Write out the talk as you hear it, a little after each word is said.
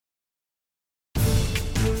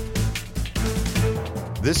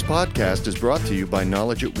This podcast is brought to you by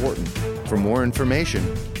Knowledge at Wharton. For more information,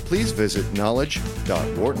 please visit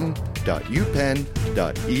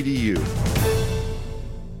knowledge.wharton.upenn.edu.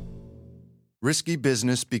 Risky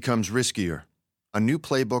business becomes riskier. A new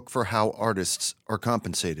playbook for how artists are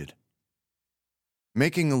compensated.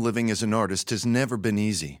 Making a living as an artist has never been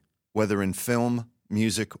easy, whether in film,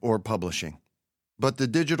 music, or publishing. But the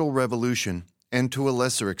digital revolution, and to a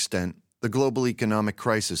lesser extent, the global economic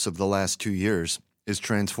crisis of the last 2 years, is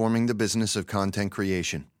transforming the business of content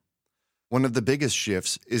creation. One of the biggest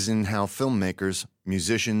shifts is in how filmmakers,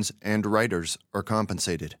 musicians, and writers are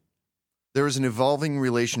compensated. There is an evolving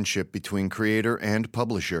relationship between creator and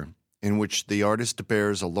publisher, in which the artist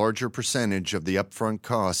bears a larger percentage of the upfront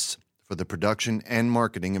costs for the production and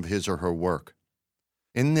marketing of his or her work.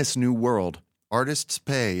 In this new world, artists'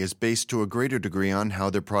 pay is based to a greater degree on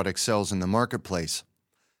how their product sells in the marketplace,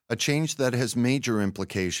 a change that has major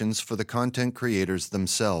implications for the content creators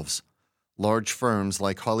themselves, large firms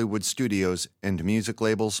like Hollywood studios and music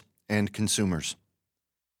labels, and consumers.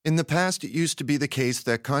 In the past, it used to be the case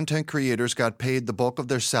that content creators got paid the bulk of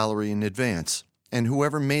their salary in advance, and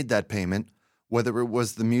whoever made that payment, whether it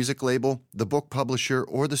was the music label, the book publisher,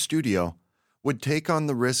 or the studio, would take on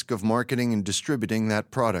the risk of marketing and distributing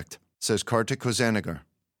that product, says Kartik Hosanagar,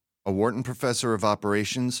 a Wharton professor of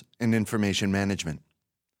operations and information management.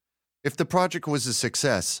 If the project was a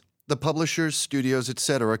success, the publishers, studios,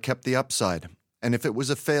 etc. kept the upside, and if it was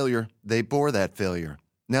a failure, they bore that failure.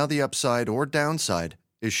 Now the upside or downside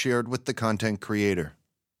is shared with the content creator.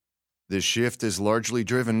 This shift is largely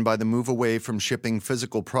driven by the move away from shipping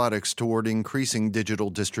physical products toward increasing digital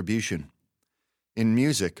distribution. In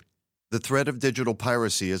music, the threat of digital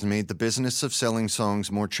piracy has made the business of selling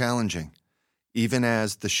songs more challenging, even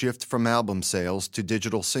as the shift from album sales to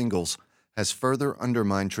digital singles has further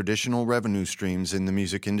undermined traditional revenue streams in the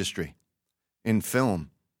music industry. In film,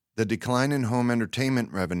 the decline in home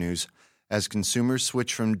entertainment revenues as consumers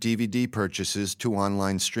switch from DVD purchases to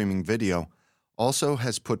online streaming video also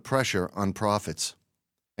has put pressure on profits.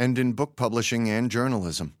 And in book publishing and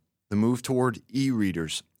journalism, the move toward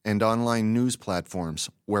e-readers and online news platforms,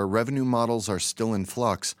 where revenue models are still in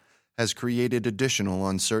flux, has created additional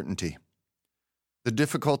uncertainty. The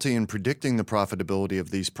difficulty in predicting the profitability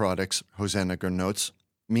of these products, Hosanagar notes,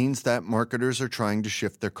 means that marketers are trying to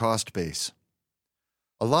shift their cost base.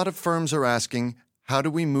 A lot of firms are asking, how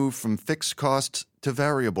do we move from fixed costs to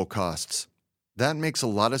variable costs? That makes a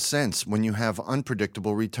lot of sense when you have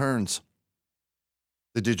unpredictable returns.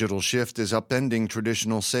 The digital shift is upending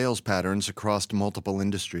traditional sales patterns across multiple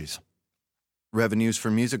industries. Revenues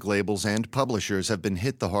for music labels and publishers have been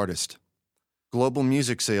hit the hardest. Global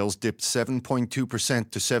music sales dipped 7.2% to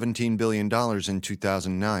 $17 billion in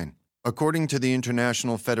 2009, according to the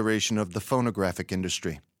International Federation of the Phonographic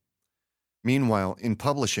Industry. Meanwhile, in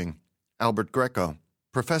publishing, Albert Greco,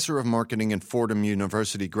 professor of marketing at Fordham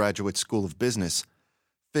University Graduate School of Business,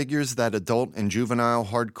 figures that adult and juvenile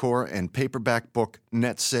hardcore and paperback book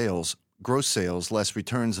net sales, gross sales less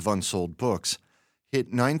returns of unsold books,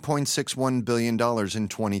 hit $9.61 billion in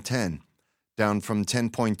 2010, down from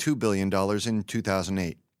 $10.2 billion in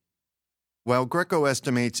 2008. While Greco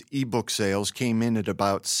estimates e-book sales came in at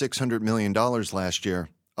about $600 million last year,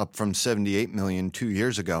 up from $78 million 2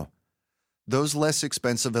 years ago, those less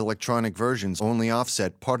expensive electronic versions only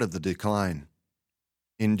offset part of the decline.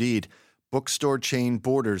 Indeed, bookstore chain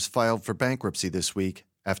Borders filed for bankruptcy this week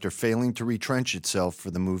after failing to retrench itself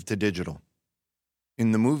for the move to digital.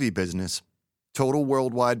 In the movie business, total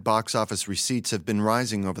worldwide box office receipts have been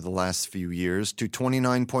rising over the last few years to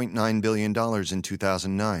 $29.9 billion in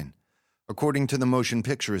 2009, according to the Motion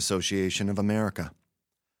Picture Association of America.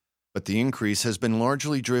 But the increase has been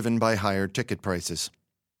largely driven by higher ticket prices.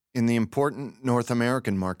 In the important North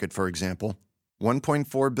American market, for example,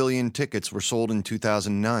 1.4 billion tickets were sold in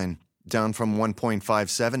 2009, down from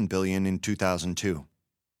 1.57 billion in 2002.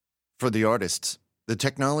 For the artists, the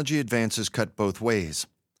technology advances cut both ways.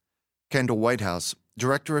 Kendall Whitehouse,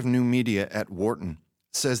 director of new media at Wharton,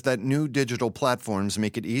 says that new digital platforms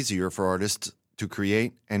make it easier for artists to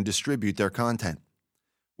create and distribute their content,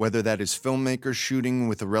 whether that is filmmakers shooting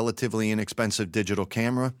with a relatively inexpensive digital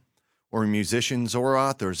camera, or musicians or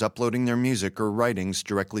authors uploading their music or writings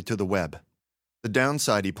directly to the web. The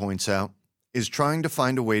downside, he points out, is trying to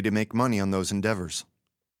find a way to make money on those endeavors.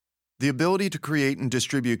 The ability to create and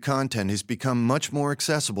distribute content has become much more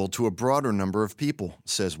accessible to a broader number of people,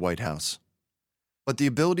 says Whitehouse. But the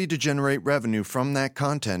ability to generate revenue from that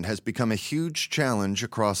content has become a huge challenge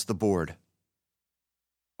across the board.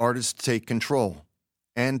 Artists take control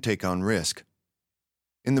and take on risk.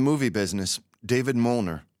 In the movie business, David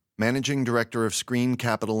Molnar, managing director of Screen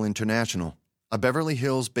Capital International, a Beverly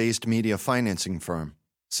Hills-based media financing firm,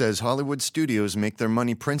 says Hollywood studios make their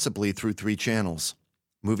money principally through three channels: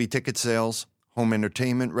 movie ticket sales, home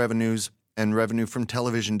entertainment revenues, and revenue from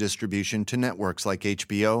television distribution to networks like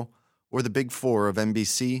HBO or the Big Four of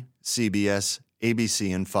NBC, CBS,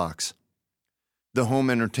 ABC, and Fox. The home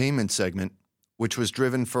entertainment segment, which was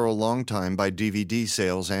driven for a long time by DVD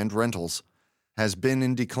sales and rentals, has been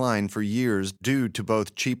in decline for years due to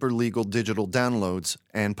both cheaper legal digital downloads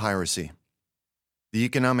and piracy. The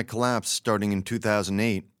economic collapse starting in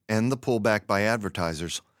 2008 and the pullback by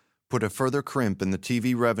advertisers put a further crimp in the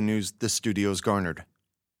TV revenues the studios garnered.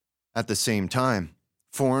 At the same time,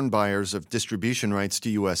 foreign buyers of distribution rights to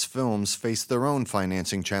U.S. films faced their own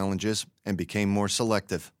financing challenges and became more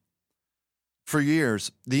selective. For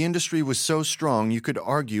years, the industry was so strong you could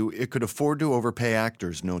argue it could afford to overpay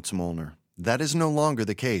actors, notes Molnar. That is no longer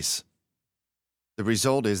the case. The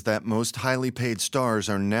result is that most highly paid stars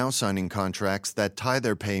are now signing contracts that tie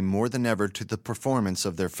their pay more than ever to the performance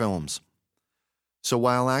of their films. So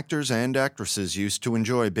while actors and actresses used to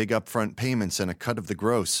enjoy big upfront payments and a cut of the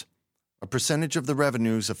gross, a percentage of the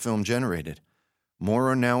revenues a film generated,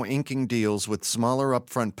 more are now inking deals with smaller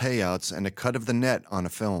upfront payouts and a cut of the net on a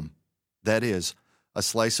film. That is, a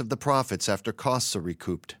slice of the profits after costs are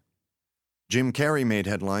recouped. Jim Carrey made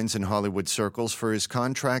headlines in Hollywood circles for his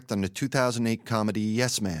contract on the 2008 comedy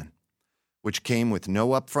Yes Man, which came with no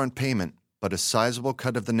upfront payment but a sizable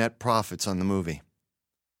cut of the net profits on the movie.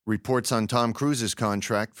 Reports on Tom Cruise's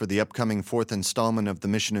contract for the upcoming fourth installment of the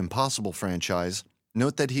Mission Impossible franchise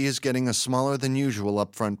note that he is getting a smaller than usual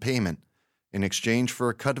upfront payment in exchange for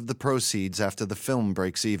a cut of the proceeds after the film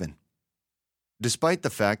breaks even. Despite the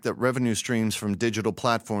fact that revenue streams from digital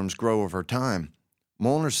platforms grow over time,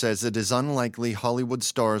 Molnar says it is unlikely Hollywood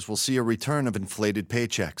stars will see a return of inflated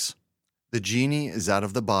paychecks. The genie is out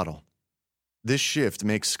of the bottle. This shift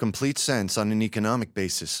makes complete sense on an economic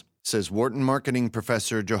basis, says Wharton marketing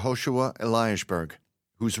professor Jehoshua Eliashberg,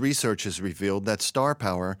 whose research has revealed that star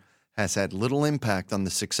power has had little impact on the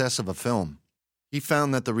success of a film. He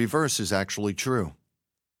found that the reverse is actually true.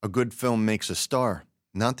 A good film makes a star,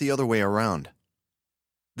 not the other way around.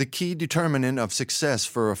 The key determinant of success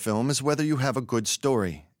for a film is whether you have a good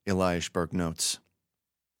story, Eliashberg notes.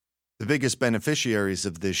 The biggest beneficiaries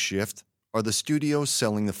of this shift are the studios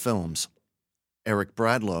selling the films. Eric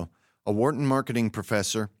Bradlow, a Wharton marketing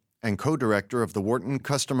professor and co-director of the Wharton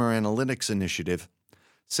Customer Analytics Initiative,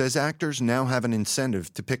 says actors now have an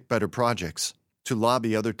incentive to pick better projects, to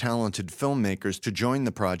lobby other talented filmmakers to join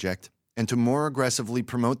the project, and to more aggressively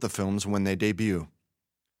promote the films when they debut.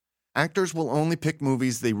 Actors will only pick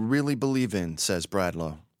movies they really believe in, says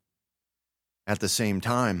Bradlow. At the same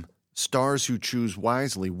time, stars who choose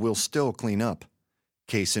wisely will still clean up.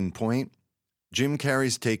 Case in point, Jim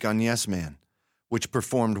Carrey's take on Yes Man, which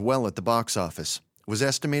performed well at the box office, was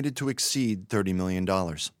estimated to exceed $30 million.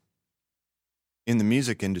 In the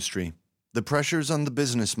music industry, the pressures on the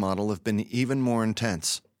business model have been even more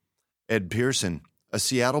intense. Ed Pearson, a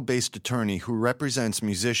Seattle-based attorney who represents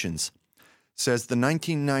musicians, says the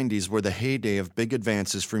 1990s were the heyday of big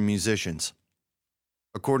advances for musicians.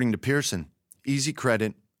 According to Pearson, easy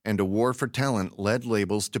credit and a war for talent led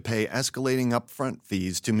labels to pay escalating upfront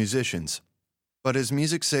fees to musicians. But as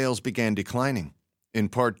music sales began declining, in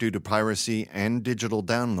part due to piracy and digital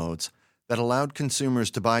downloads that allowed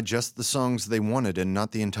consumers to buy just the songs they wanted and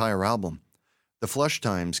not the entire album, the flush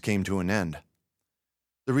times came to an end.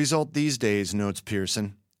 The result these days, notes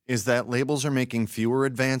Pearson, is that labels are making fewer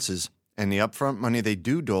advances and the upfront money they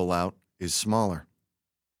do dole out is smaller.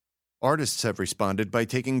 Artists have responded by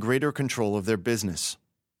taking greater control of their business.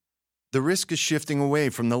 The risk is shifting away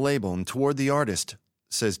from the label and toward the artist,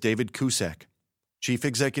 says David Cusack, Chief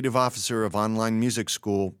Executive Officer of online music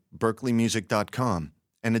school BerkeleyMusic.com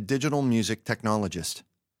and a digital music technologist.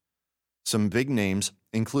 Some big names,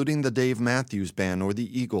 including the Dave Matthews Band or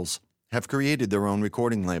the Eagles, have created their own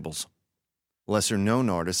recording labels. Lesser-known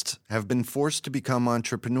artists have been forced to become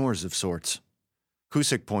entrepreneurs of sorts.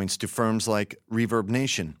 Cusick points to firms like Reverb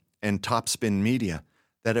Nation and Topspin Media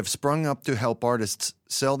that have sprung up to help artists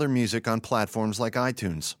sell their music on platforms like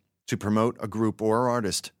iTunes, to promote a group or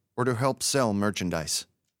artist, or to help sell merchandise.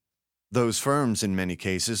 Those firms, in many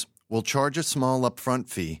cases, will charge a small upfront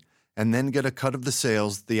fee and then get a cut of the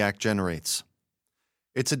sales the act generates.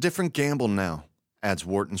 It's a different gamble now, adds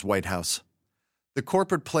Wharton's White House. The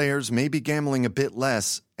corporate players may be gambling a bit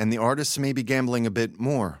less, and the artists may be gambling a bit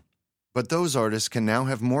more, but those artists can now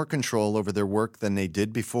have more control over their work than they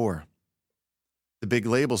did before. The big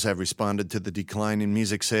labels have responded to the decline in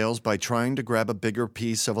music sales by trying to grab a bigger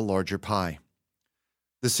piece of a larger pie.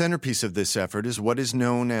 The centerpiece of this effort is what is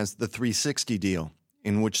known as the 360 deal,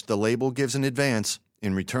 in which the label gives an advance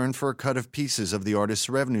in return for a cut of pieces of the artist's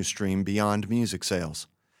revenue stream beyond music sales,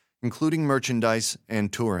 including merchandise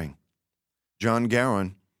and touring. John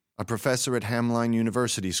Garon, a professor at Hamline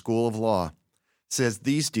University School of Law, says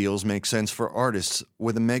these deals make sense for artists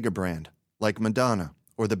with a mega brand, like Madonna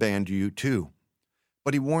or the band U2.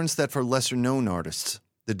 But he warns that for lesser-known artists,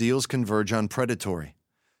 the deals converge on predatory,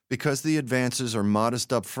 because the advances are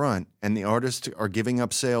modest up front and the artists are giving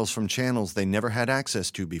up sales from channels they never had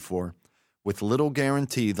access to before, with little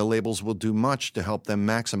guarantee the labels will do much to help them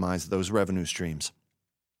maximize those revenue streams.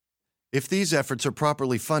 If these efforts are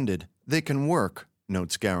properly funded, they can work,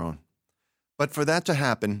 notes Garon. But for that to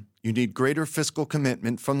happen, you need greater fiscal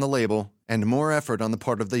commitment from the label and more effort on the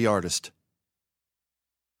part of the artist.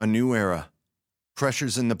 A new era.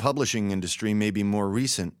 Pressures in the publishing industry may be more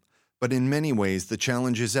recent, but in many ways the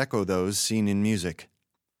challenges echo those seen in music.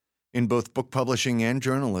 In both book publishing and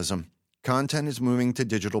journalism, content is moving to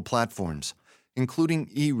digital platforms, including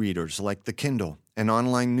e-readers like the Kindle and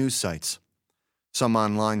online news sites. Some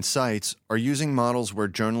online sites are using models where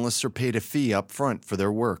journalists are paid a fee up front for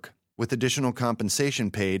their work, with additional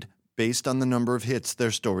compensation paid based on the number of hits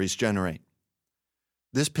their stories generate.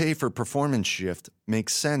 This pay-for-performance shift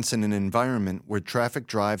makes sense in an environment where traffic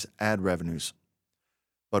drives ad revenues.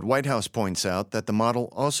 But White House points out that the model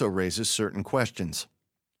also raises certain questions.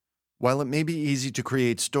 While it may be easy to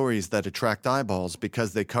create stories that attract eyeballs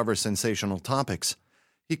because they cover sensational topics,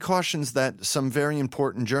 he cautions that some very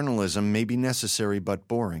important journalism may be necessary but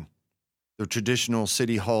boring. The traditional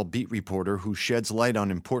City Hall beat reporter who sheds light on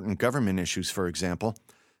important government issues, for example,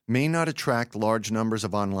 may not attract large numbers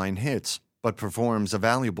of online hits, but performs a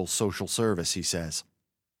valuable social service, he says.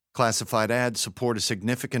 Classified ads support a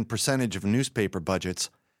significant percentage of newspaper budgets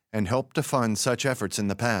and helped to fund such efforts in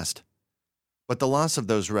the past. But the loss of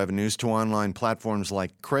those revenues to online platforms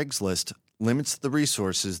like Craigslist limits the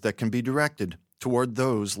resources that can be directed toward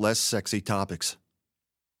those less sexy topics.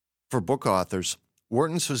 For book authors,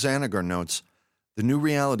 Wharton Susanagar notes, the new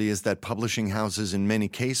reality is that publishing houses in many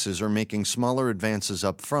cases are making smaller advances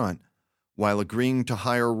up front while agreeing to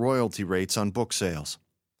higher royalty rates on book sales.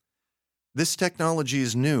 This technology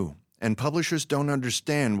is new, and publishers don't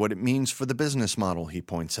understand what it means for the business model, he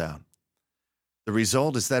points out. The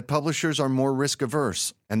result is that publishers are more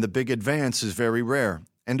risk-averse, and the big advance is very rare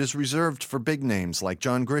and is reserved for big names like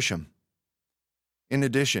John Grisham. In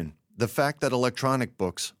addition, the fact that electronic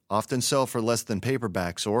books often sell for less than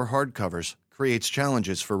paperbacks or hardcovers creates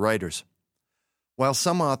challenges for writers. While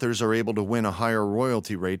some authors are able to win a higher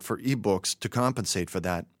royalty rate for ebooks to compensate for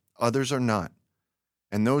that, others are not.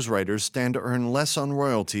 And those writers stand to earn less on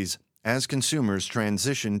royalties as consumers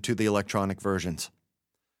transition to the electronic versions.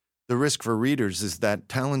 The risk for readers is that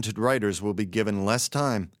talented writers will be given less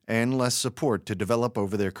time and less support to develop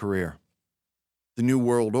over their career. The New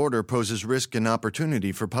World Order poses risk and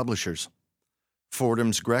opportunity for publishers.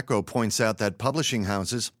 Fordham's Greco points out that publishing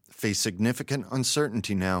houses face significant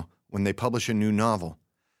uncertainty now when they publish a new novel,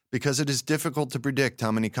 because it is difficult to predict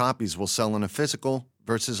how many copies will sell in a physical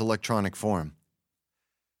versus electronic form.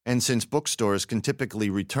 And since bookstores can typically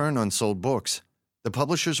return unsold books, the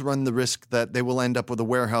publishers run the risk that they will end up with a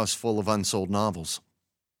warehouse full of unsold novels.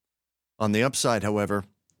 On the upside, however,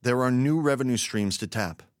 there are new revenue streams to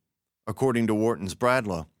tap. According to Wharton's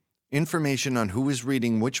Bradlow, information on who is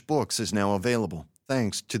reading which books is now available,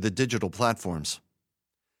 thanks to the digital platforms.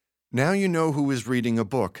 Now you know who is reading a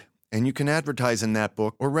book, and you can advertise in that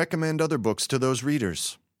book or recommend other books to those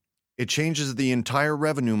readers. It changes the entire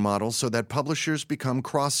revenue model so that publishers become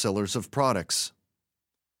cross-sellers of products.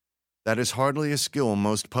 That is hardly a skill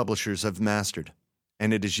most publishers have mastered,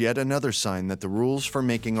 and it is yet another sign that the rules for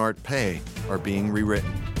making art pay are being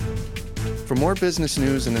rewritten. For more business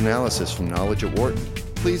news and analysis from Knowledge at Wharton,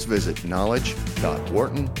 please visit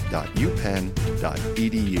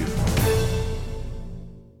knowledge.wharton.upenn.edu.